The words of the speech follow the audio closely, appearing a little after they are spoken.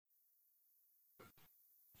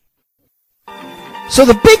So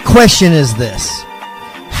the big question is this: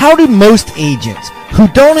 how do most agents who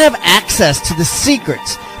don't have access to the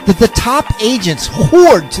secrets that the top agents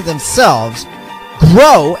hoard to themselves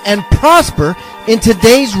grow and prosper in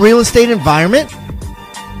today's real estate environment?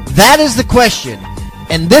 That is the question,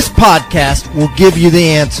 and this podcast will give you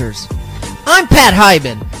the answers. I'm Pat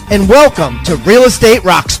Hiban, and welcome to Real Estate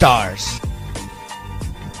Rockstars.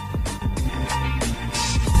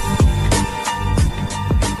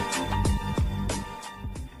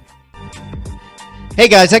 Hey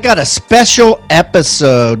guys, I got a special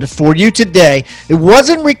episode for you today. It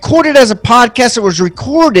wasn't recorded as a podcast. It was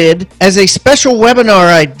recorded as a special webinar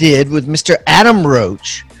I did with Mr. Adam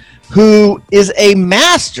Roach, who is a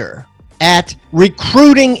master at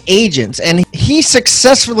recruiting agents, and he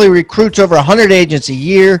successfully recruits over 100 agents a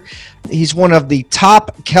year. He's one of the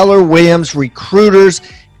top Keller Williams recruiters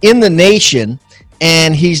in the nation,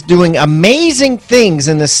 and he's doing amazing things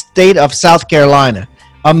in the state of South Carolina.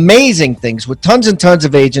 Amazing things with tons and tons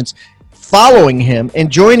of agents following him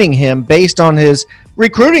and joining him based on his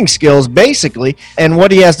recruiting skills, basically, and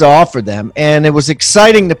what he has to offer them. And it was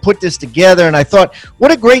exciting to put this together, and I thought,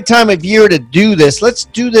 what a great time of year to do this. Let's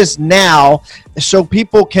do this now so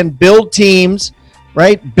people can build teams,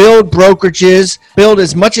 right? Build brokerages, build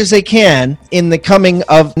as much as they can in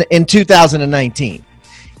 2019.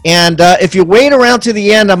 And if you wait around to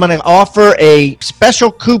the end, I'm going to offer a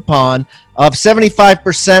special coupon of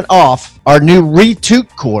 75% off our new Retoot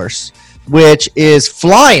course, which is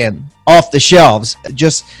flying off the shelves.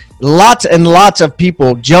 Just lots and lots of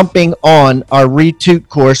people jumping on our Retoot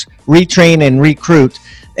course, Retrain and Recruit.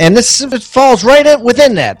 And this falls right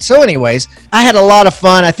within that. So anyways, I had a lot of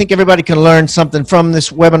fun. I think everybody can learn something from this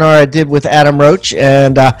webinar I did with Adam Roach,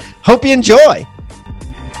 and hope you enjoy.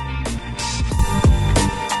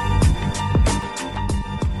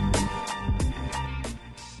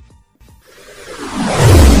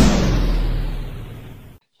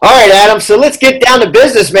 All right, Adam, so let's get down to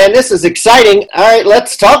business, man. This is exciting. All right,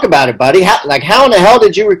 let's talk about it, buddy. How in the hell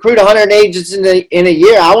did you recruit 100 agents in a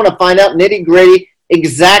year? I want to find out nitty-gritty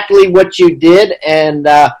exactly what you did and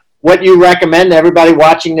what you recommend everybody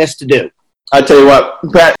watching this to do. I tell you what,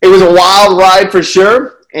 Pat, it was a wild ride for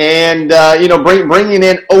sure. And, bringing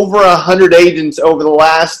in over 100 agents over the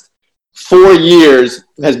last 4 years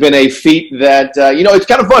has been a feat that, it's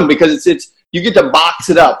kind of fun because it's you get to box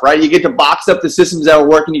it up, right? You get to box up the systems that are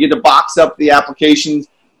working. You get to box up the applications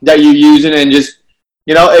that you're using, and just,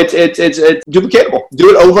 it's duplicatable. Do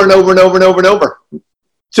it over and over and over and over and over.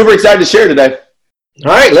 Super excited to share today.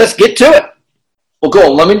 All right, let's get to it. Well,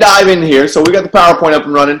 cool. Let me dive in here. So we got the PowerPoint up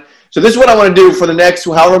and running. So this is what I want to do for the next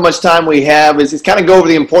however much time we have is kind of go over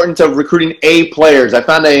the importance of recruiting A players. I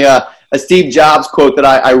found a Steve Jobs quote that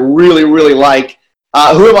I really, really like.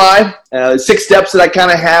 Who am I? 6 steps that I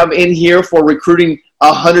kind of have in here for recruiting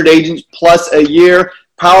 100 agents plus a year.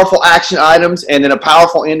 Powerful action items, and then a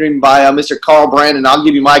powerful ending by Mr. Carl Brandon. I'll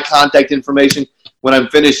give you my contact information when I'm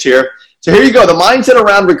finished here. So here you go. The mindset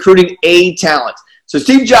around recruiting A talent. So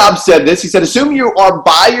Steve Jobs said this. He said, assume you are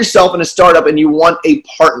by yourself in a startup and you want a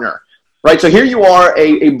partner, right? So here you are,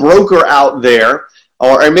 a broker out there,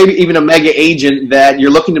 or maybe even a mega agent that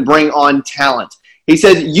you're looking to bring on talent. He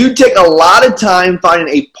says, you take a lot of time finding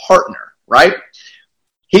a partner, right?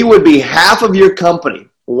 He would be half of your company.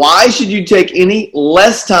 Why should you take any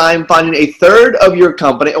less time finding a third of your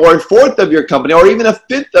company or a fourth of your company or even a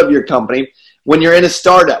fifth of your company when you're in a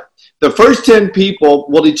startup? The first 10 people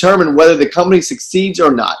will determine whether the company succeeds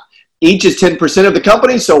or not. Each is 10% of the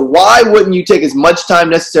company, so why wouldn't you take as much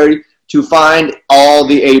time necessary to find all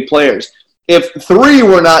the A players? If 3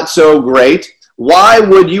 were not so great, why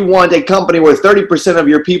would you want a company where 30% of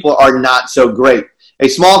your people are not so great? A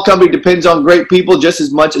small company depends on great people just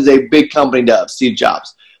as much as a big company does, Steve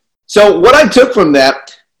Jobs. So what I took from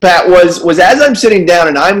that, Pat, was as I'm sitting down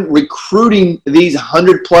and I'm recruiting these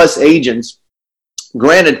 100-plus agents,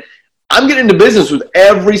 granted, I'm getting into business with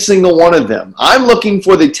every single one of them. I'm looking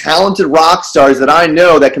for the talented rock stars that I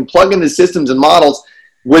know that can plug into systems and models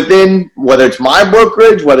within, whether it's my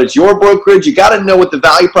brokerage, whether it's your brokerage. You got to know what the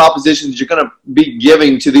value propositions you're going to be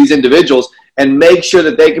giving to these individuals and make sure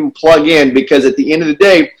that they can plug in, because at the end of the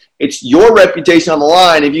day, it's your reputation on the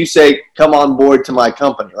line if you say, come on board to my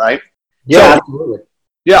company, right? Yeah, absolutely.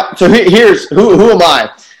 Yeah, so here's, who am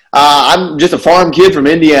I? I'm just a farm kid from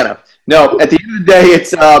Indiana. No, at the end of the day,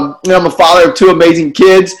 it's I'm a father of 2 amazing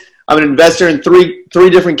kids. I'm an investor in three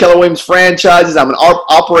different Keller Williams franchises. I'm an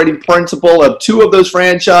operating principal of 2 of those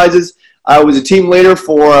franchises. I was a team leader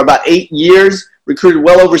for about 8 years, recruited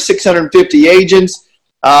well over 650 agents.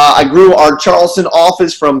 I grew our Charleston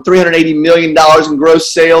office from $380 million in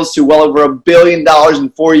gross sales to well over $1 billion in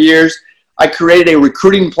 4 years. I created a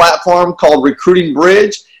recruiting platform called Recruiting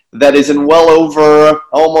Bridge that is in well over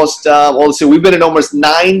almost, let's see, we've been in almost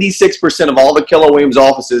 96% of all the Keller Williams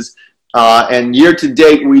offices. And year to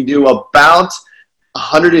date, we do about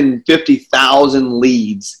 150,000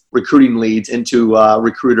 leads, recruiting leads into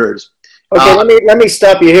recruiters. Okay, let me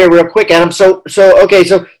stop you here real quick, Adam. So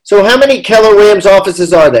how many Keller Williams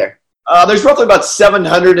offices are there? There's roughly about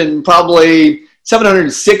 700 and probably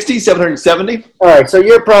 760, 770. All right, so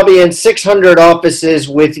you're probably in 600 offices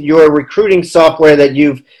with your recruiting software that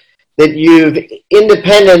you've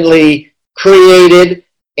independently created,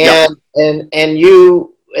 and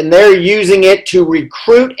they're using it to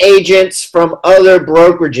recruit agents from other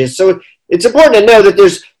brokerages. So it's important to know that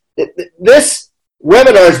this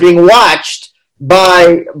webinar is being watched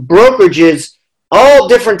by brokerages, all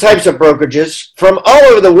different types of brokerages from all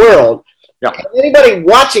over the world. Yeah. Anybody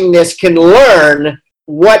watching this can learn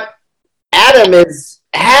what Adam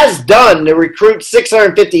has done to recruit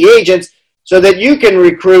 650 agents so that you can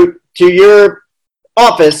recruit to your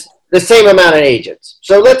office the same amount of agents.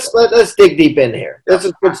 So let's dig deep in here. This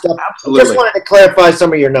is good stuff. Absolutely. Just wanted to clarify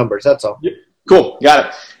some of your numbers. That's all. Cool. Got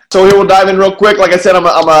it. So here we'll dive in real quick. Like I said, I'm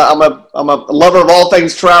a lover of all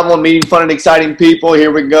things travel and meeting fun and exciting people.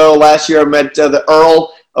 Here we go. Last year I met the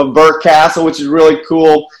Earl of Burke Castle, which is really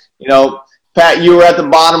cool. You know, Pat, you were at the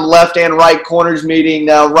bottom left and right corners meeting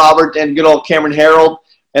Robert and good old Cameron Harold.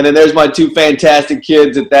 And then there's my two fantastic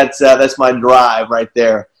kids. That's my drive right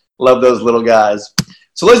there. Love those little guys.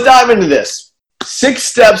 So let's dive into this. 6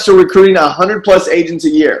 steps to recruiting 100-plus agents a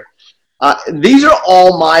year. These are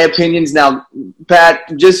all my opinions. Now, Pat,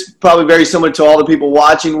 just probably very similar to all the people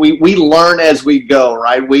watching, we learn as we go,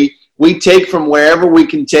 right? We take from wherever we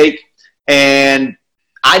can take, and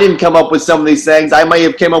I didn't come up with some of these things. I may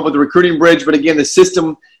have came up with the Recruiting Bridge, but again, the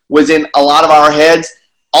system was in a lot of our heads.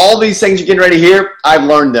 All these things you're getting ready to hear, I've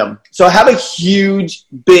learned them. So have a huge,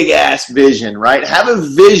 big-ass vision, right? Have a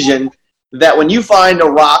vision that when you find a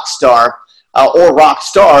rock star or rock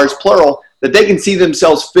stars, plural, that they can see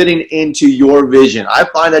themselves fitting into your vision. I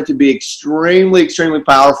find that to be extremely, extremely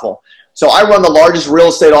powerful. So I run the largest real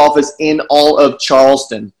estate office in all of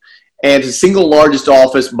Charleston. And it's the single largest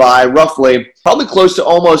office by probably close to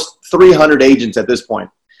almost 300 agents at this point.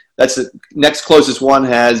 That's the next closest one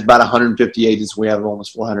has about 150 agents. We have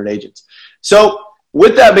almost 400 agents. So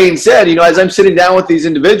with that being said, you know, as I'm sitting down with these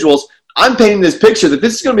individuals, I'm painting this picture that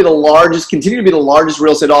this is going to be continue to be the largest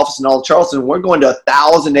real estate office in all of Charleston. We're going to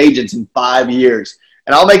 1,000 agents in 5 years.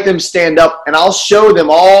 And I'll make them stand up and I'll show them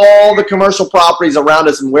all the commercial properties around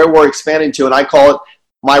us and where we're expanding to. And I call it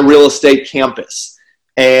my real estate campus.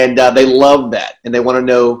 And they love that. And they want to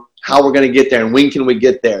know how we're going to get there and when can we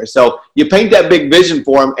get there. So you paint that big vision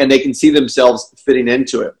for them and they can see themselves fitting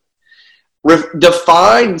into it.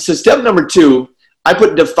 So step number 2, I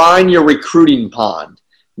put define your recruiting pond.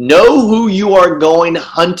 Know who you are going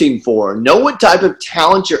hunting for. Know what type of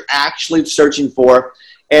talent you're actually searching for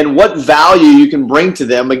and what value you can bring to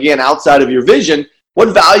them. Again, outside of your vision,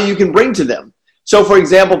 what value you can bring to them. So, for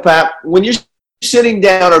example, Pat, when you're sitting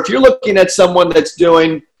down or if you're looking at someone that's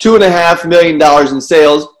doing $2.5 million in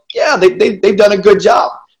sales, yeah, they've done a good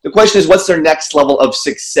job. The question is, what's their next level of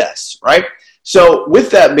success, right? So with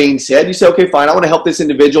that being said, you say, okay, fine, I want to help this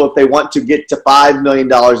individual if they want to get to $5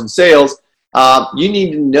 million in sales. You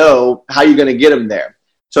need to know how you're going to get them there.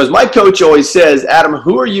 So as my coach always says, Adam,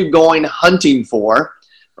 who are you going hunting for?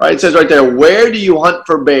 Right? It says right there, where do you hunt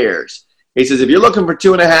for bears? He says, if you're looking for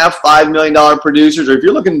 $2.5, $5 million producers, or if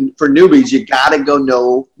you're looking for newbies, you got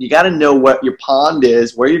to know what your pond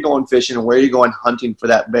is, where you're going fishing, and where you're going hunting for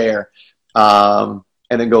that bear, and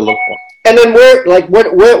then go look for it. And then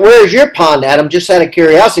where's your pond, Adam? Just out of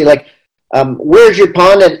curiosity, where's your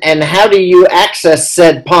pond and how do you access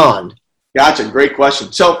said pond? Gotcha. Great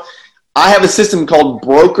question. So I have a system called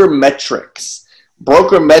Broker Metrics.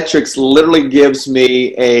 Broker Metrics literally gives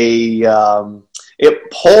me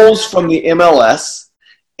it pulls from the MLS,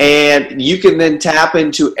 and you can then tap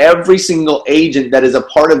into every single agent that is a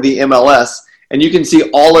part of the MLS, and you can see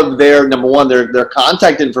all of their, number one, their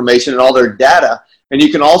contact information and all their data, and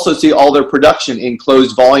you can also see all their production in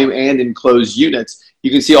closed volume and in closed units.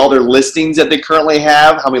 You can see all their listings that they currently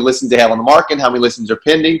have, how many listings they have on the market, how many listings are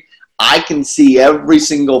pending. I can see every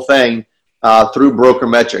single thing through Broker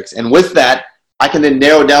Metrics. And with that, I can then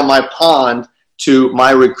narrow down my pond to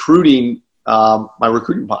my recruiting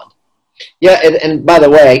pond. Yeah, and by the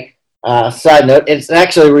way, side note, it's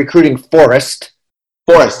actually recruiting forest.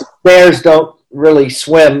 Bears don't really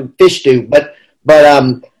swim, fish do. But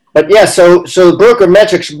yeah, so Broker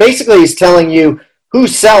Metrics basically is telling you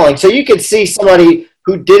who's selling. So you could see somebody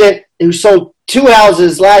who sold 2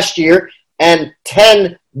 houses last year, and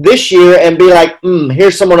 10 this year and be like,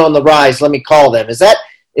 here's someone on the rise, let me call them. Is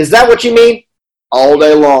that what you mean? All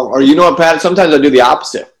day long. Or you know what, Pat? Sometimes I do the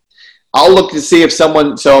opposite. I'll look to see if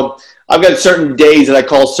someone – so I've got certain days that I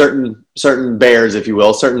call certain bears, if you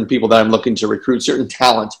will, certain people that I'm looking to recruit, certain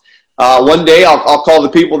talent. One day I'll call the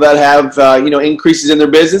people that have increases in their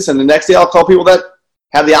business, and the next day I'll call people that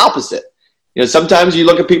have the opposite. Sometimes you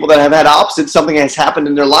look at people that have had opposites, something has happened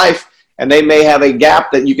in their life, and they may have a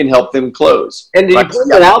gap that you can help them close. And did you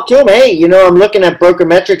point it out to them? Hey, I'm looking at Broker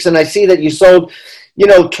Metrics, and I see that you sold,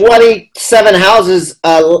 27 houses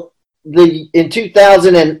in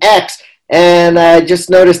 2000 and X, and I just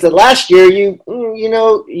noticed that last year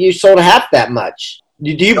you sold half that much.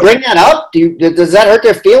 Do you bring that up? Does that hurt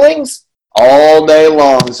their feelings? All day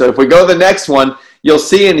long. So if we go to the next one, you'll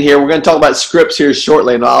see in here, we're going to talk about scripts here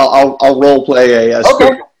shortly, and I'll role play a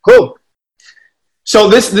script. Okay, cool. So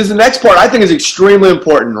this the next part I think is extremely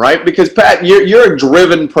important, right? Because, Pat, you're a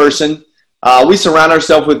driven person. We surround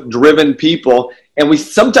ourselves with driven people, and we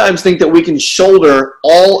sometimes think that we can shoulder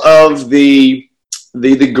all of the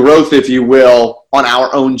growth, if you will, on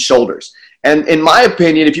our own shoulders. And in my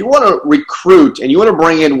opinion, if you want to recruit and you want to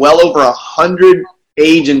bring in well over 100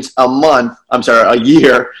 agents a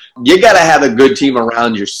year, you got to have a good team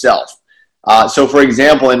around yourself. So, for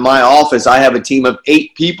example, in my office, I have a team of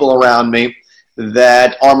 8 people around me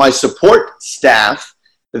that are my support staff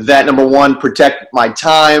that, number one, protect my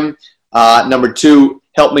time. Number 2,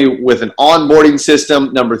 help me with an onboarding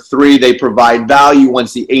system. Number 3, they provide value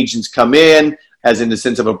once the agents come in, as in the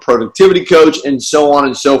sense of a productivity coach, and so on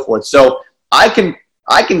and so forth. So I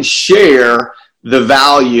can share the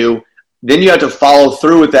value. Then you have to follow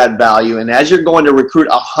through with that value. And as you're going to recruit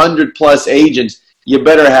 100+ agents, you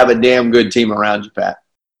better have a damn good team around you, Pat.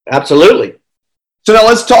 Absolutely. So now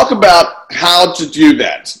let's talk about how to do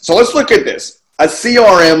that. So let's look at this. A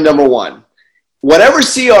CRM, number one. Whatever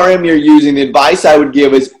CRM you're using, the advice I would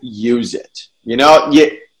give is use it.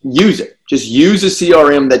 Use it. Just use a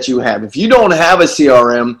CRM that you have. If you don't have a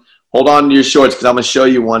CRM, hold on to your shorts because I'm going to show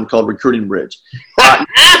you one called Recruiting Bridge.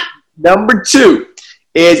 Number 2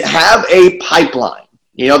 is have a pipeline.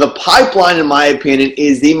 The pipeline, in my opinion,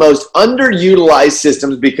 is the most underutilized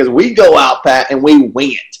systems because we go out, Pat, and we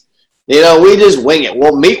wing it. We just wing it.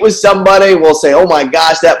 We'll meet with somebody. We'll say, oh, my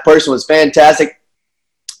gosh, that person was fantastic.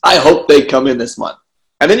 I hope they come in this month.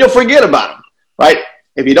 And then you'll forget about them, right?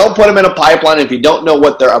 If you don't put them in a pipeline, if you don't know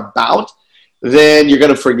what they're about, then you're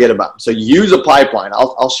going to forget about them. So use a pipeline.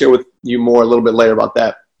 I'll share with you more a little bit later about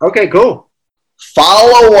that. Okay, cool.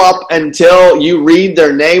 Follow up until you read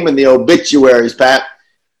their name in the obituaries, Pat.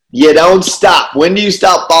 You don't stop. When do you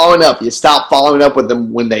stop following up? You stop following up with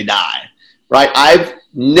them when they die, right? I've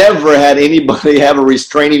never had anybody have a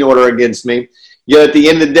restraining order against me. Yet at the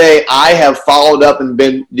end of the day, I have followed up and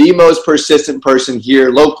been the most persistent person here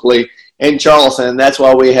locally in Charleston, and that's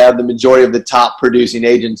why we have the majority of the top producing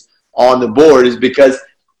agents on the board, is because,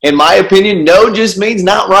 in my opinion, no just means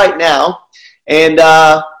not right now. And,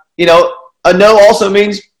 a no also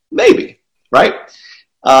means maybe, right?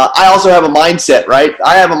 I also have a mindset, right?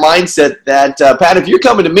 I have a mindset that, Pat, if you're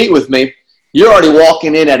coming to meet with me, you're already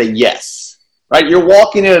walking in at a yes, right? You're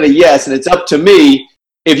walking in at a yes, and it's up to me.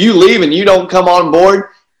 If you leave and you don't come on board,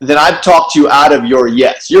 then I've talked you out of your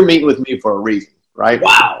yes. You're meeting with me for a reason, right?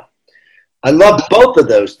 Wow. I love both of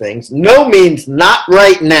those things. No means not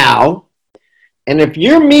right now. And if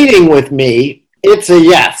you're meeting with me, it's a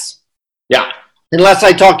yes. Yeah. Unless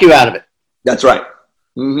I talk you out of it. That's right.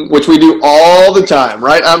 Mm-hmm. Which we do all the time,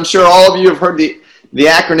 right? I'm sure all of you have heard the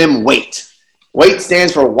acronym WAIT. WAIT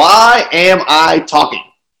stands for Why Am I Talking?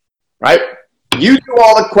 Right? You do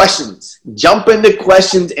all the questions. Jump into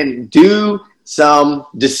questions and do some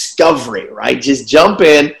discovery, right? Just jump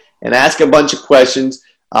in and ask a bunch of questions.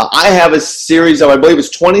 I have a series of, I believe it's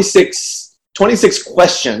 26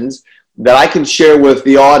 questions that I can share with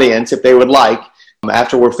the audience if they would like.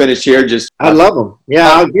 After we're finished here, I love them.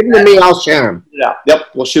 Yeah, give them to me. I'll share them. Yep,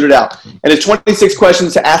 we'll shoot it out. And it's 26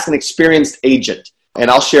 questions to ask an experienced agent, and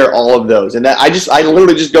I'll share all of those. And I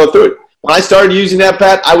literally just go through it. When I started using that,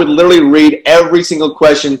 Pat, I would literally read every single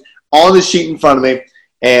question on the sheet in front of me,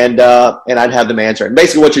 and I'd have them answer. And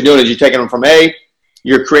basically, what you're doing is you're taking them from A,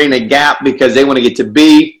 you're creating a gap because they want to get to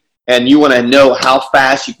B, and you want to know how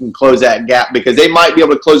fast you can close that gap because they might be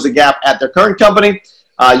able to close the gap at their current company.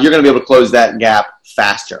 You're going to be able to close that gap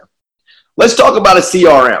faster. Let's talk about a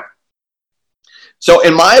CRM. So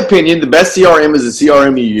in my opinion, the best CRM is the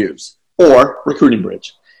CRM you use, or Recruiting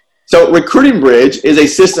Bridge. So Recruiting Bridge is a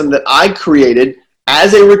system that I created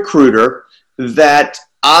as a recruiter that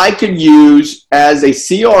I could use as a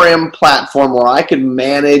CRM platform where I could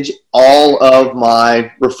manage all of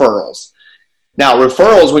my referrals. Now,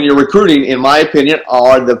 referrals, when you're recruiting, in my opinion,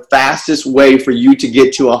 are the fastest way for you to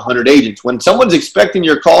get to 100 agents. When someone's expecting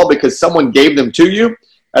your call because someone gave them to you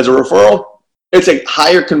as a referral, it's a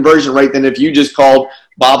higher conversion rate than if you just called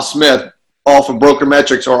Bob Smith off of Broker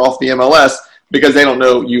Metrics or off the MLS because they don't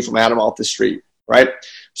know you from Adam off the street, right?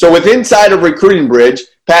 So with inside of Recruiting Bridge,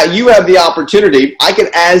 Pat, you have the opportunity. I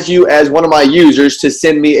could ask you as one of my users to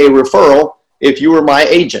send me a referral if you were my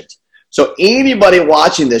agent. So anybody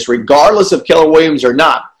watching this, regardless of Keller Williams or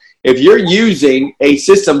not, if you're using a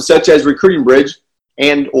system such as Recruiting Bridge,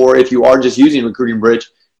 and or if you are just using Recruiting Bridge,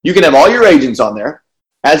 you can have all your agents on there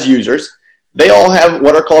as users. They all have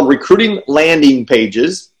what are called recruiting landing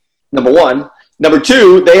pages, number one. Number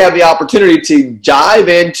two, they have the opportunity to dive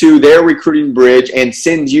into their Recruiting Bridge and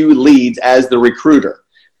send you leads as the recruiter.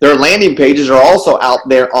 Their landing pages are also out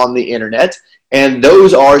there on the internet, and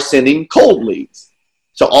those are sending cold leads.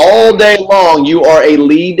 So all day long, you are a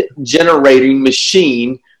lead generating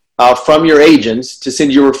machine from your agents to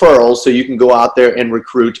send you referrals so you can go out there and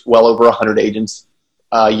recruit well over 100 agents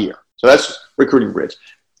a year. So that's Recruiting Bridge.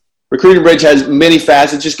 Recruiting Bridge has many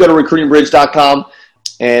facets. Just go to recruitingbridge.com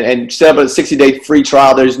and set up a 60-day free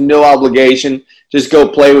trial. There's no obligation. Just go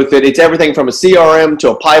play with it. It's everything from a CRM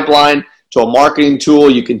to a pipeline to a marketing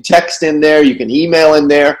tool. You can text in there. You can email in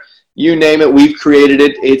there. You name it, we've created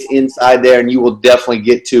it. It's inside there, and you will definitely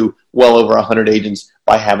get to well over 100 agents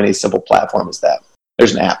by having a simple platform as that.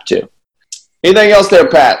 There's an app, too. Anything else there,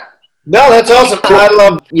 Pat? No, that's awesome. I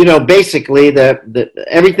love, basically the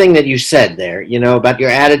everything that you said there, about your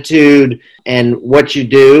attitude and what you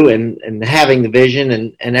do and having the vision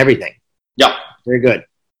and everything. Yeah. Very good.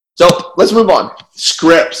 So let's move on.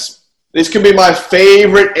 Scripts. This could be my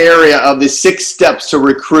favorite area of the 6 steps to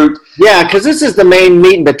recruit. Yeah, because this is the main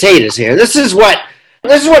meat and potatoes here. This is what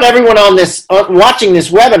everyone on this watching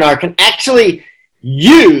this webinar can actually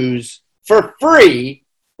use for free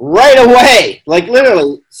right away. Like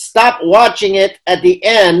literally, stop watching it at the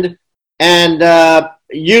end and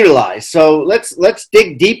utilize. So let's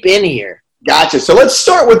dig deep in here. Gotcha. So let's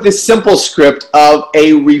start with this simple script of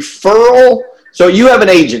a referral. So you have an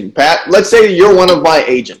agent, Pat. Let's say you're one of my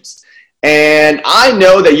agents. And I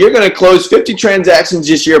know that you're going to close 50 transactions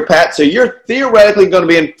this year, Pat. So you're theoretically going to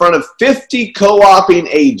be in front of 50 co-oping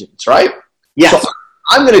agents, right? Yes. So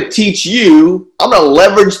I'm going to teach you, I'm going to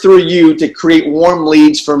leverage through you to create warm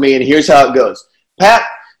leads for me. And here's how it goes. Pat,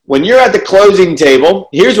 when you're at the closing table,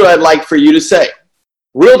 here's what I'd like for you to say.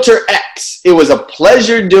 Realtor X, it was a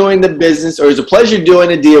pleasure doing the business, or it was a pleasure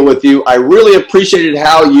doing a deal with you. I really appreciated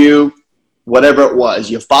how you... whatever it was.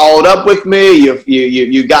 You followed up with me.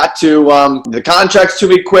 You got to the contracts to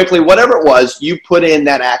me quickly. Whatever it was, you put in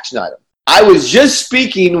that action item. I was just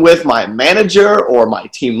speaking with my manager or my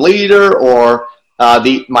team leader or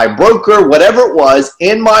my broker, whatever it was,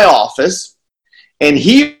 in my office, and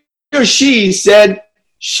he or she said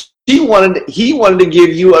he wanted to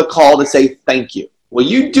give you a call to say thank you. Will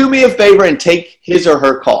you do me a favor and take his or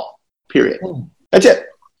her call? Period. That's it.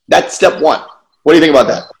 That's step 1. What do you think about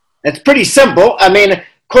that? It's pretty simple. I mean,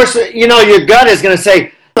 of course, your gut is going to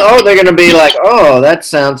say, oh, they're going to be like, oh, that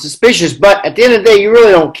sounds suspicious. But at the end of the day, you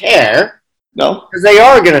really don't care. No. Because they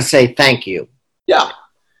are going to say thank you. Yeah.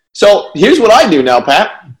 So here's what I do now,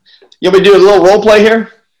 Pat. You want me to do a little role play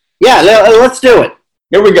here? Yeah, let's do it.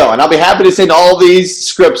 Here we go. And I'll be happy to send all these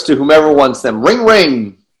scripts to whomever wants them. Ring,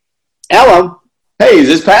 ring. Hello. Hey, is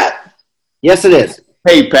this Pat? Yes, it is.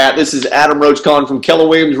 Hey, Pat. This is Adam Roach calling from Keller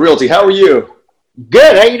Williams Realty. How are you?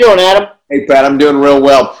 Good. How you doing, Adam? Hey, Pat. I'm doing real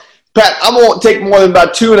well. Pat, I won't take more than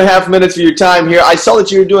about 2.5 minutes of your time here. I saw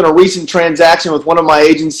that you were doing a recent transaction with one of my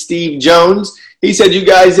agents, Steve Jones. He said you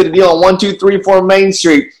guys did a deal on 1234 Main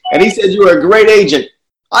Street, and he said you were a great agent.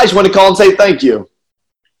 I just want to call and say thank you.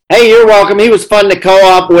 Hey, you're welcome. He was fun to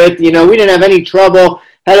co-op with. We didn't have any trouble.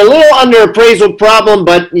 Had a little underappraisal problem,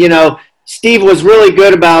 but, Steve was really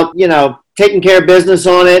good about, taking care of business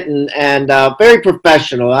on it and very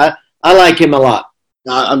professional. I like him a lot.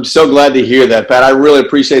 I'm so glad to hear that, Pat. I really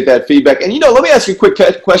appreciate that feedback. And, let me ask you a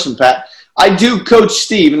quick question, Pat. I do coach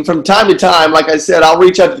Steve, and from time to time, like I said, I'll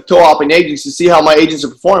reach out to co-oping agents to see how my agents are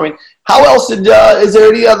performing. How else is there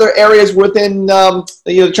any other areas within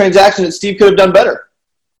the transaction that Steve could have done better?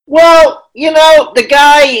 Well, the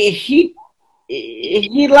guy, he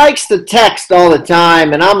likes to text all the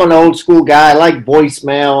time, and I'm an old school guy. I like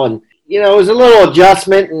voicemail, and, it was a little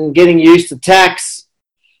adjustment in getting used to text,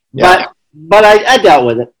 Yeah. but I dealt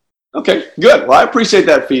with it. Okay, good. Well, I appreciate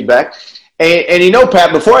that feedback. And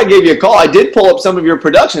Pat, before I gave you a call, I did pull up some of your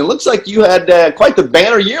production. It looks like you had quite the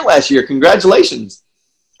banner year last year. Congratulations.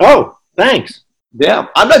 Oh, thanks. Yeah.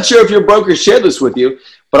 I'm not sure if your broker shared this with you,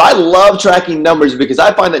 But I love tracking numbers because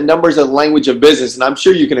I find that numbers are the language of business, and I'm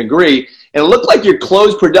sure you can agree. And it looked like your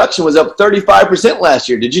closed production was up 35% last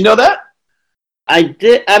year. Did you know that? I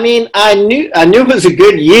did. I mean, I knew it was a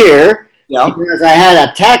good year because I had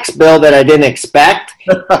a tax bill that I didn't expect,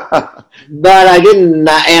 but I didn't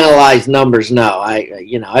analyze numbers. No,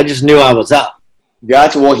 I just knew I was up.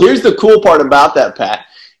 Gotcha. Well, here's the cool part about that, Pat,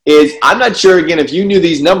 is I'm not sure, again, if you knew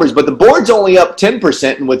these numbers, but the board's only up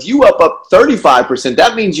 10%, and with you up 35%,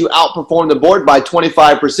 that means you outperformed the board by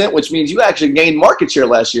 25%, which means you actually gained market share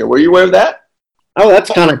last year. Were you aware of that? Oh,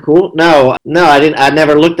 that's kind of cool. No, I didn't. I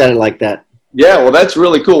never looked at it like that. Yeah, well, that's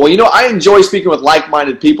really cool. Well, I enjoy speaking with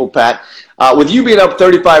like-minded people, Pat. With you being up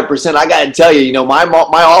 35%, I got to tell you, my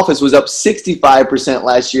office was up 65%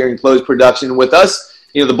 last year in closed production. With us,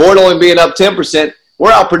 the board only being up 10%,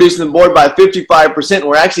 we're outproducing the board by 55%, and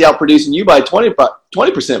we're actually outproducing you by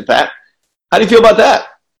 20%, Pat. How do you feel about that?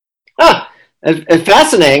 It's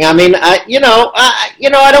fascinating. I mean,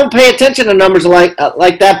 I don't pay attention to numbers like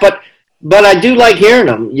that, but I do like hearing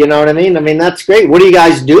them. You know what I mean? I mean, that's great. What are you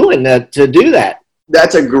guys doing to do that?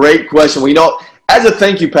 That's a great question. Well, as a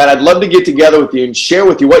thank you, Pat, I'd love to get together with you and share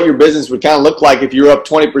with you what your business would kind of look like if you're up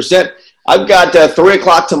 20%. I've got 3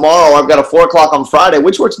 o'clock tomorrow. I've got a 4 o'clock on Friday.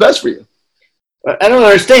 Which works best for you? I don't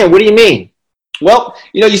understand. What do you mean? Well,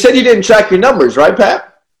 you said you didn't track your numbers, right,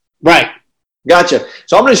 Pat? Right. Gotcha.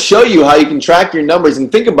 So I'm going to show you how you can track your numbers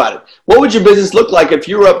and think about it. What would your business look like if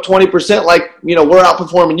you were up 20%, like, we're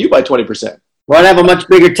outperforming you by 20%? Well, I'd have a much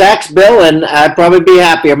bigger tax bill, and I'd probably be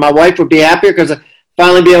happier. My wife would be happier because I'd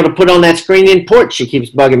finally be able to put on that screened-in porch she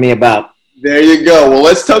keeps bugging me about. There you go. Well,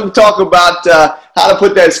 let's talk about how to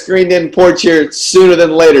put that screened-in porch here sooner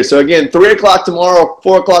than later. So, again, 3 o'clock tomorrow,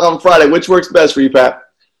 4 o'clock on Friday. Which works best for you, Pat?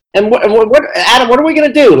 And what Adam, what are we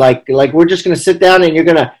going to do? Like we're just going to sit down and you're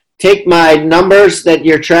going to take my numbers that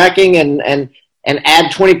you're tracking and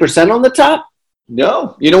add 20% on the top?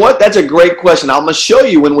 No. You know what? That's a great question. I'm going to show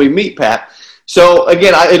you when we meet, Pat. So,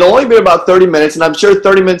 again, it'll only be about 30 minutes, and I'm sure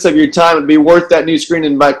 30 minutes of your time would be worth that new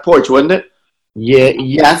screen-in back porch, wouldn't it? Yeah.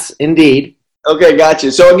 Yes, indeed. Okay,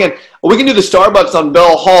 gotcha. So, again, we can do the Starbucks on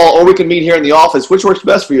Bell Hall, or we can meet here in the office. Which works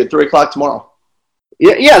best for you at 3 o'clock tomorrow?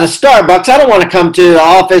 Yeah, the Starbucks. I don't want to come to the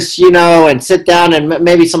office, and sit down and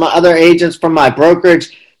maybe some other agents from my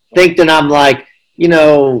brokerage think that I'm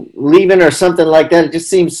leaving or something like that. It just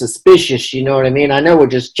seems suspicious, you know what I mean? I know we're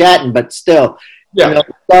just chatting, but still,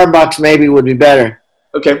 Starbucks maybe would be better.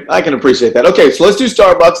 Okay, I can appreciate that. Okay, so let's do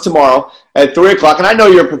Starbucks tomorrow at 3 o'clock. And I know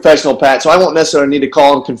you're a professional, Pat, so I won't necessarily need to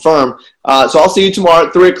call and confirm. So I'll see you tomorrow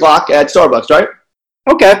at 3 o'clock at Starbucks, right?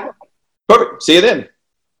 Okay. Perfect. See you then.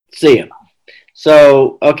 See you.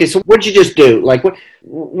 So what'd you just do? Like,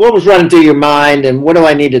 what was running through your mind, and what do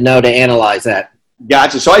I need to know to analyze that?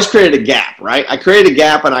 Gotcha. So I just created a gap, right? I created a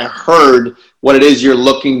gap, and I heard what it is you're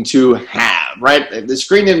looking to have, right? The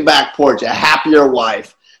screened-in back porch, a happier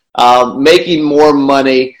wife, making more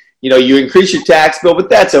money. You increase your tax bill, but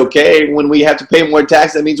that's okay. When we have to pay more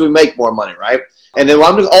tax, that means we make more money, right? And then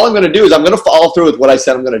all I'm going to do is I'm going to follow through with what I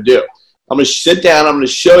said I'm going to do. I'm going to sit down. I'm going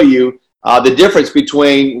to show you the difference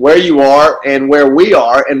between where you are and where we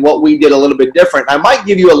are and what we did a little bit different. I might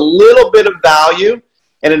give you a little bit of value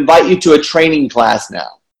and invite you to a training class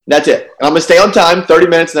now. That's it. And I'm going to stay on time, 30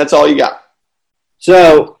 minutes, and that's all you got.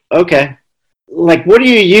 So, okay. Like, what are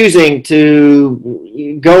you using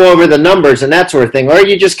to go over the numbers and that sort of thing? Or are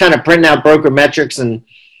you just kind of printing out broker metrics and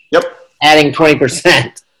adding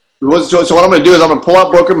 20%? So what I'm going to do is I'm going to pull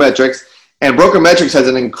out broker metrics, and broker metrics has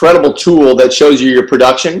an incredible tool that shows you your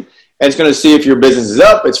production, and it's going to see if your business is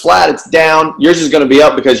up, it's flat, it's down. Yours is going to be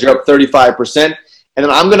up because you're up 35%. And then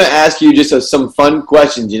I'm going to ask you just some fun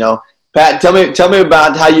questions, Pat, tell me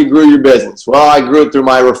about how you grew your business. Well, I grew it through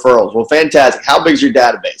my referrals. Well, fantastic. How big is your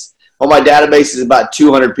database? Well, my database is about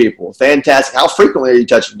 200 people. Fantastic. How frequently are you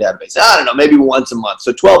touching your database? I don't know, maybe once a month.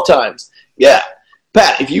 So 12 times. Yeah.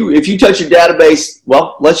 Pat, if you touch your database,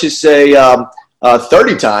 well, let's just say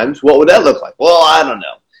 30 times, what would that look like? Well, I don't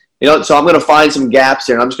know. So I'm going to find some gaps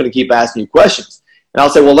here, and I'm just going to keep asking you questions. And I'll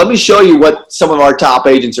say, well, let me show you what some of our top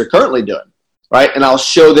agents are currently doing, right? And I'll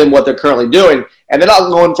show them what they're currently doing, and then I'll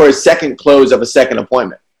go in for a second close of a second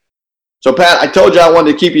appointment. So, Pat, I told you I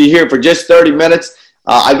wanted to keep you here for just 30 minutes.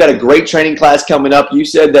 I've got a great training class coming up. You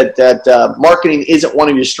said that marketing isn't one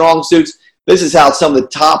of your strong suits. This is how some of the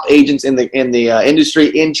top agents in the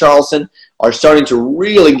industry in Charleston are starting to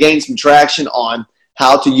really gain some traction on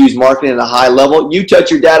how to use marketing at a high level. You touch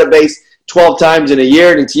your database 12 times in a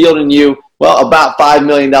year, and it's yielding you, well, about $5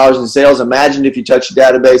 million in sales. Imagine if you touch your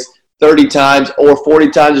database 30 times or 40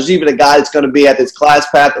 times. There's even a guy that's going to be at this class,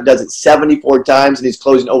 Pat, that does it 74 times, and he's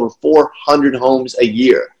closing over 400 homes a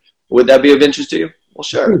year. Would that be of interest to you? Well,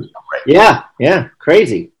 sure. Yeah,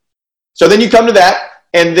 crazy. So then you come to that,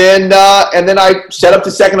 and then I set up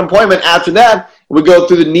the second appointment. After that, we go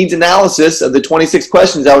through the needs analysis of the 26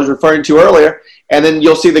 questions I was referring to earlier, and then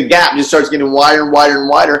you'll see the gap just starts getting wider and wider and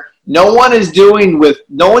wider. No one's doing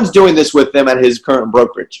this with them at his current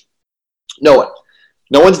brokerage. No one.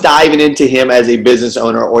 No one's diving into him as a business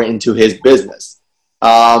owner or into his business.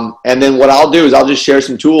 And then what I'll do is I'll just share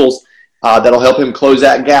some tools that'll help him close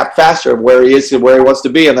that gap faster of where he is to where he wants to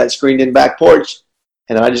be on that screened-in back porch.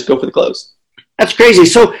 And then I just go for the close. That's crazy.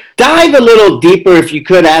 So dive a little deeper, if you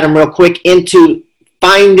could, Adam, real quick, into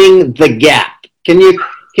finding the gap. Can you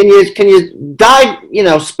dive,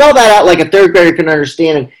 spell that out like a third grader can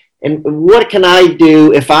understand? And what can I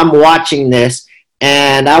do if I'm watching this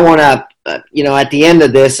and I want to, at the end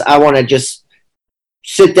of this, I want to just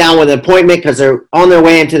sit down with an appointment because they're on their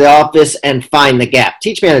way into the office and find the gap.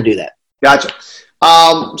 Teach me how to do that. Gotcha.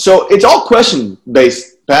 So it's all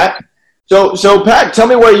question-based, Pat. So Pat, tell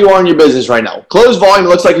me where you are in your business right now. Closed volume, it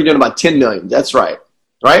looks like you're doing about 10 million. That's right.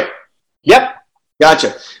 Right? Yep.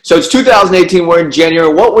 Gotcha. So it's 2018. We're in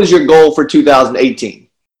January. What was your goal for 2018?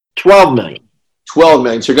 12 million. 12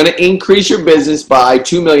 million. So you're going to increase your business by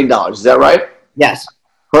 $2 million. Is that right? Yes.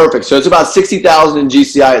 Perfect. So it's about 60,000 in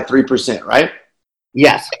GCI at 3%, right?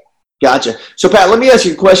 Yes. Gotcha. So Pat, let me ask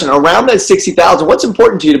you a question. Around that 60,000, what's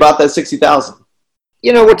important to you about that 60,000?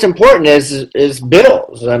 What's important is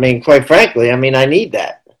bills. I mean, quite frankly, I need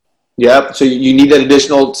that. Yep. So you need that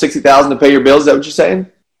additional 60,000 to pay your bills. Is that what you're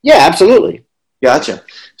saying? Yeah, absolutely. Gotcha.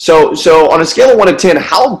 So on a scale of 1 to 10,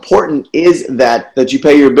 how important is that you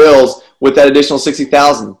pay your bills with that additional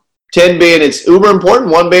 60,000? 10 being it's uber important,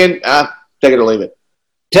 1 being take it or leave it.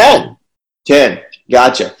 10. 10.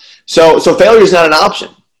 Gotcha. So failure is not an option.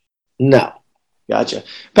 No. Gotcha.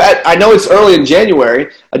 Pat, I know it's early in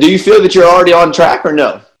January. Do you feel that you're already on track or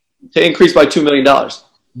no? To increase by $2 million?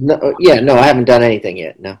 No. Yeah, no, I haven't done anything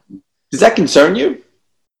yet. No. Does that concern you?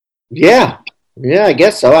 Yeah, I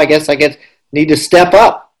guess so. I guess need to step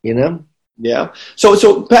up, Yeah.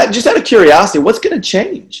 So Pat, just out of curiosity, what's going to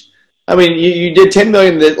change? I mean, you did $10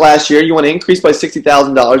 million last year. You want to increase by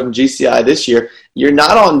 $60,000 in GCI this year. You're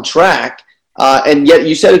not on track, and yet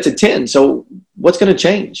you said it's a 10. So what's going to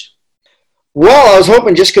change? Well, I was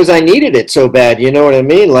hoping just because I needed it so bad, you know what I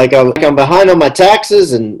mean? Like I'm behind on my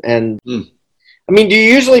taxes and I mean, do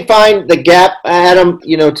you usually find the gap, Adam,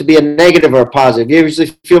 to be a negative or a positive? Do you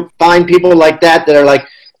usually find people like that are like,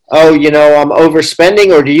 oh, I'm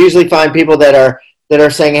overspending, or do you usually find people that are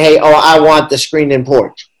saying, hey, I want the screened-in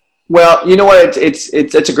porch? Well, you know what? It's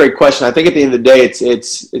a great question. I think at the end of the day,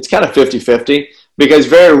 it's kind of 50-50 because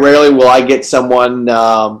very rarely will I get someone.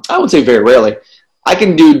 I would say very rarely. I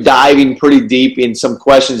can do diving pretty deep in some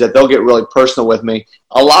questions that they'll get really personal with me.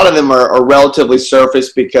 A lot of them are relatively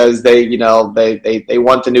surface because they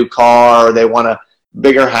want the new car or they want a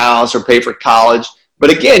bigger house or pay for college.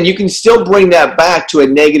 But again, you can still bring that back to a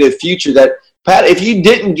negative future that, Pat, if you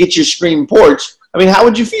didn't get your screen porch, how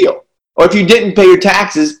would you feel? Or if you didn't pay your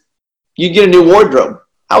taxes, you'd get a new wardrobe.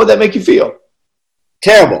 How would that make you feel?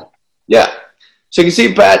 Terrible. Yeah. So you can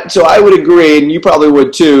see, Pat, so I would agree, and you probably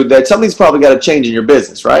would too, that something's probably got to change in your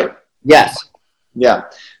business, right? Yes. Yeah.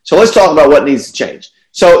 So let's talk about what needs to change.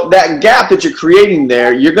 So that gap that you're creating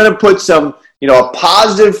there, you're going to put some, a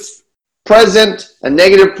positive present, a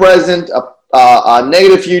negative present, a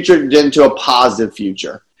negative future into a positive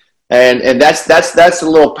future. And that's the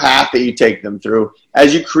little path that you take them through.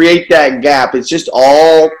 As you create that gap, it's just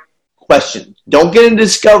all question. Don't get in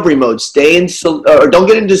discovery mode. Don't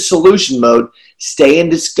get into solution mode. Stay in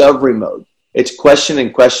discovery mode. It's question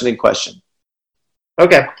and question and question.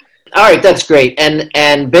 Okay. All right, that's great.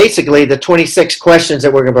 And basically the 26 questions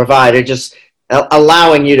that we're going to provide are just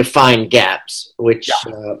allowing you to find gaps, which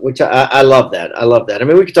I love that. I love that.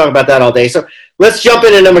 We could talk about that all day. So let's jump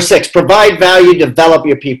into number 6. Provide value, develop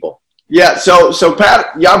your people. Yeah, so Pat,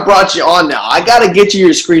 I brought you on now. I got to get you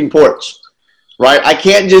your screen porch. Right, I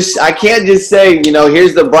can't just say,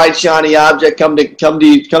 here's the bright shiny object. Come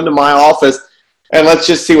to my office, and let's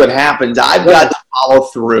just see what happens. I've got to follow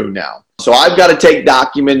through now. So I've got to take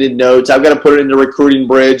documented notes. I've got to put it in the recruiting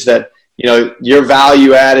bridge that your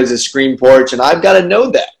value add is a screen porch, and I've got to know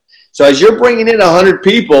that. So as you're bringing in 100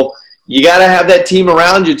 people, you got to have that team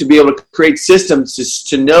around you to be able to create systems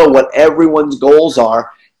to know what everyone's goals are.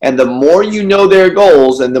 And the more you know their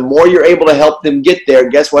goals and the more you're able to help them get there,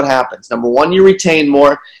 guess what happens? Number 1, you retain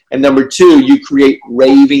more. And number 2, you create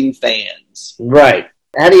raving fans. Right.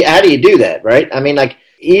 How do you do that, right?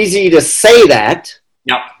 Easy to say that.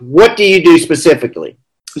 Yep. What do you do specifically?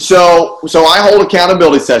 So I hold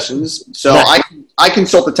accountability sessions. So I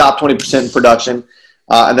consult the top 20% in production.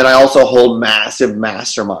 And then I also hold massive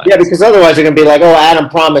masterminds. Yeah, because otherwise they're going to be like, oh, Adam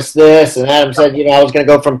promised this, and Adam said, I was going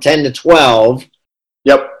to go from 10 to 12.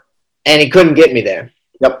 Yep. And he couldn't get me there.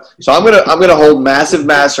 Yep. So I'm gonna hold massive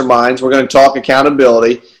masterminds. We're going to talk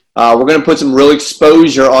accountability. We're going to put some real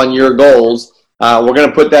exposure on your goals. We're going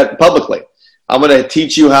to put that publicly. I'm going to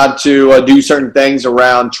teach you how to do certain things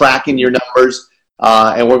around tracking your numbers.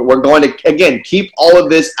 And we're going to, again, keep all of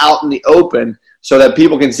this out in the open so that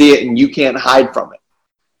people can see it and you can't hide from it.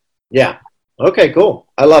 Yeah. Okay, cool.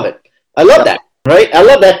 I love it. I love that, right? I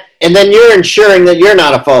love that. And then you're ensuring that you're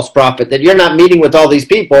not a false prophet, that you're not meeting with all these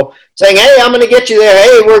people saying, hey, I'm going to get you there.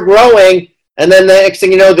 Hey, we're growing. And then the next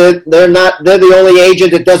thing you know, they're the only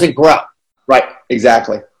agent that doesn't grow. Right.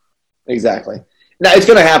 Exactly. Now, it's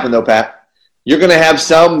going to happen, though, Pat. You're going to have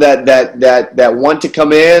some that want to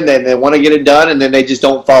come in and they want to get it done, and then they just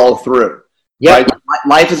don't follow through. Yeah. Right?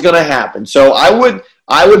 Life is going to happen. So I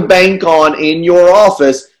would bank on, in your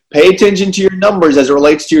office, pay attention to your numbers as it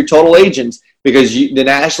relates to your total agents, because the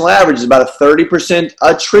national average is about a 30%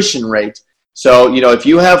 attrition rate. So, if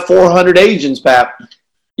you have 400 agents, Pat,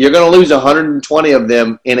 you're going to lose 120 of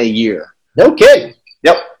them in a year. No kidding.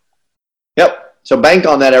 Yep. So bank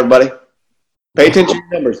on that, everybody. Pay attention to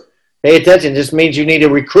your numbers. Pay attention just means you need to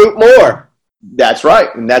recruit more. That's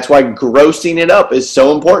right. And that's why grossing it up is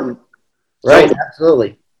so important. Right, So,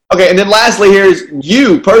 absolutely. okay, and then lastly here is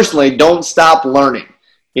you personally don't stop learning.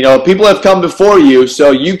 People have come before you,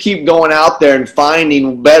 so you keep going out there and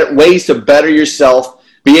finding ways to better yourself,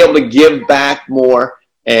 be able to give back more,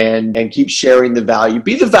 and keep sharing the value.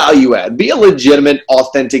 Be the value add. Be a legitimate,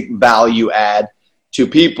 authentic value add to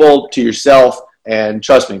people, to yourself, and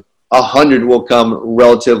trust me, 100 will come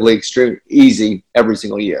relatively easy every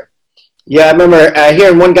single year. Yeah, I remember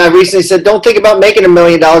hearing one guy recently said, don't think about making $1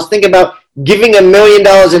 million. Think about giving $1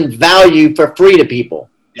 million in value for free to people.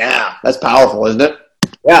 Yeah, that's powerful, isn't it?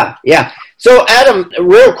 Yeah. So, Adam,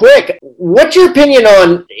 real quick, what's your opinion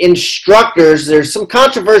on instructors? There's some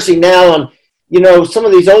controversy now on, some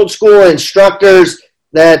of these old school instructors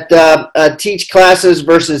that teach classes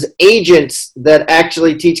versus agents that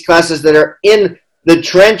actually teach classes that are in the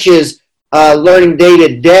trenches learning day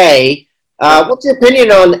to day. What's your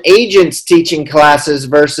opinion on agents teaching classes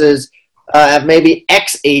versus maybe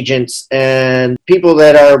ex-agents and people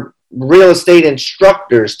that are real estate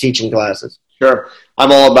instructors teaching classes? Sure.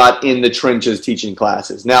 I'm all about in the trenches teaching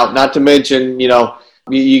classes. Now, not to mention, you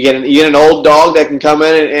get an old dog that can come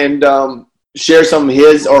in and share some of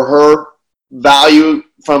his or her value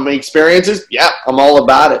from experiences. Yeah, I'm all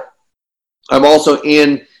about it. I'm also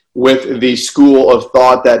in with the school of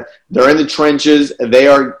thought that they're in the trenches, they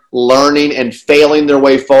are learning and failing their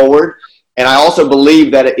way forward. And I also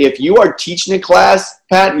believe that if you are teaching a class,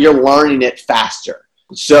 Pat, you're learning it faster.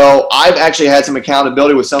 So I've actually had some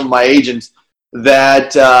accountability with some of my agents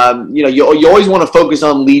that, you always want to focus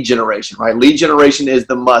on lead generation, right? Lead generation is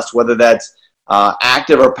the must, whether that's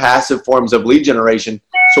active or passive forms of lead generation.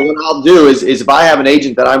 So what I'll do is if I have an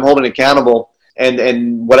agent that I'm holding accountable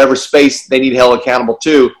and whatever space they need held accountable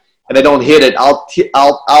to, and they don't hit it,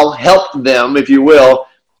 I'll help them, if you will,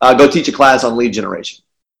 go teach a class on lead generation,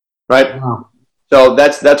 right? Wow. So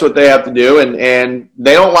that's what they have to do, and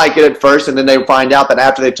they don't like it at first, and then they find out that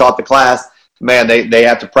after they taught the class, man, they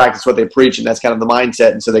have to practice what they preach, and that's kind of the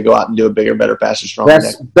mindset, and so they go out and do it bigger, better, faster, stronger.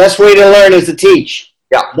 Best way to learn is to teach.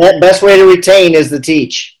 Yeah. Best way to retain is to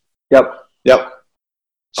teach. Yep.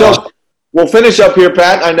 So we'll finish up here,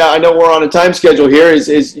 Pat. I know we're on a time schedule here.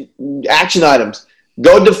 Is action items.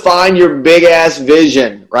 Go define your big-ass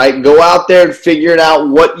vision, right? Go out there and figure it out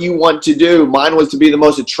what you want to do. Mine was to be the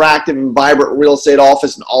most attractive and vibrant real estate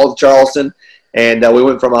office in all of Charleston. And we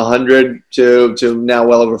went from 100 to now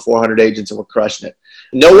well over 400 agents, and we're crushing it.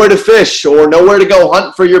 Nowhere to fish or nowhere to go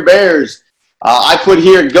hunt for your bears. I put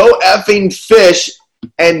here, go effing fish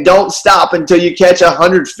and don't stop until you catch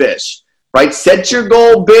 100 fish, right? Set your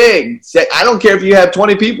goal big. I don't care if you have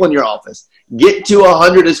 20 people in your office. Get to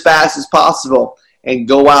 100 as fast as possible and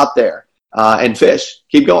go out there and fish.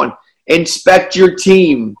 Keep going. Inspect your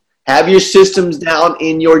team. Have your systems down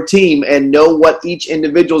in your team and know what each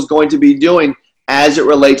individual is going to be doing as it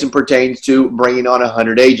relates and pertains to bringing on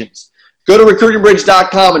 100 agents. Go to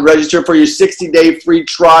recruitingbridge.com and register for your 60-day free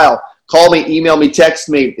trial. Call me, email me, text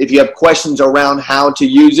me if you have questions around how to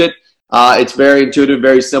use it. It's very intuitive,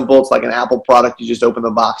 very simple. It's like an Apple product. You just open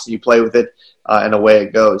the box and you play with it, and away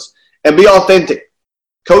it goes. And be authentic.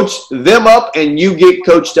 Coach them up and you get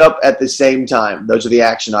coached up at the same time. Those are the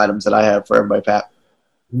action items that I have for everybody, Pat.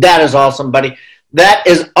 That is awesome, buddy. That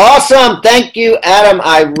is awesome. Thank you, Adam.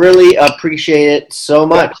 I really appreciate it so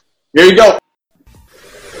much. Here you go.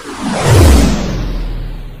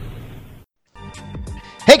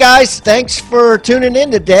 Hey guys, thanks for tuning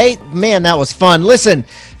in today. Man, that was fun. Listen,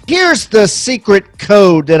 here's the secret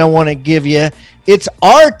code that I want to give you. It's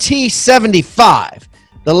RT75.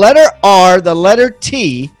 The letter R, the letter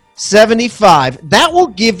T, 75. That will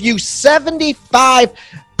give you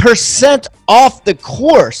 75% off the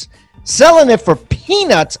course. Selling it for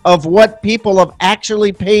peanuts of what people have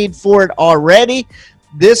actually paid for it already.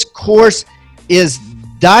 This course is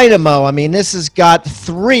dynamo. I mean, this has got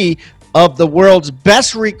 3 of the world's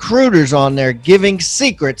best recruiters on there giving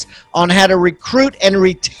secrets on how to recruit and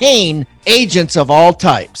retain agents of all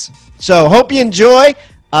types. So hope you enjoy.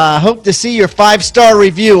 Hope to see your 5-star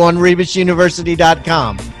review on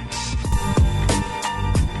RebusUniversity.com.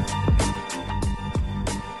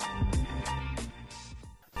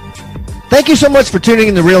 Thank you so much for tuning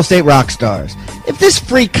in to Real Estate Rockstars. If this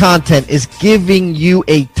free content is giving you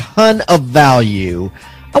a ton of value,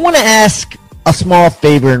 I want to ask a small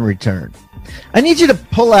favor in return. I need you to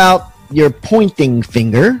pull out your pointing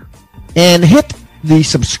finger and hit the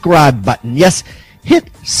subscribe button. Yes,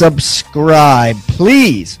 hit subscribe,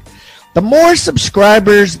 please. The more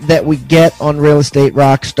subscribers that we get on Real Estate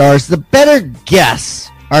Rockstars, the better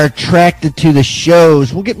guests are attracted to the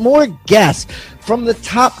shows. We'll get more guests from the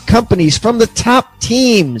top companies, from the top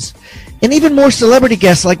teams, and even more celebrity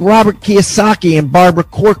guests like Robert Kiyosaki and Barbara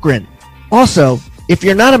Corcoran. Also, if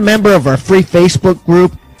you're not a member of our free Facebook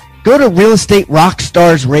group, go to Real Estate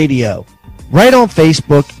Rockstars Radio right on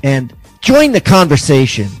Facebook and join the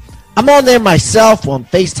conversation. I'm on there myself on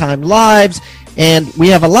FaceTime Lives, and we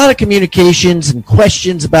have a lot of communications and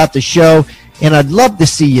questions about the show, and I'd love to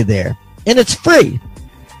see you there. And it's free.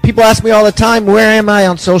 People ask me all the time, where am I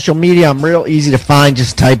on social media? I'm real easy to find.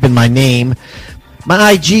 Just type in my name.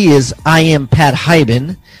 My IG is I am Pat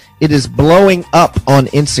Hiban. It is blowing up on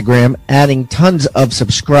Instagram, adding tons of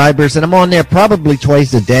subscribers, and I'm on there probably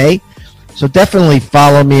twice a day. So definitely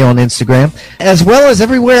follow me on Instagram, as well as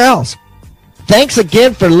everywhere else. Thanks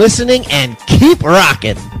again for listening, and keep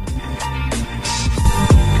rocking.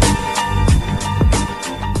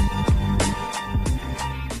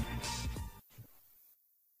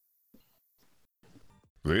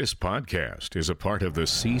 This podcast is a part of the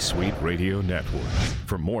C-Suite Radio Network.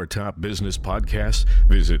 For more top business podcasts,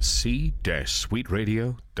 visit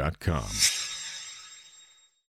c-suiteradio.com.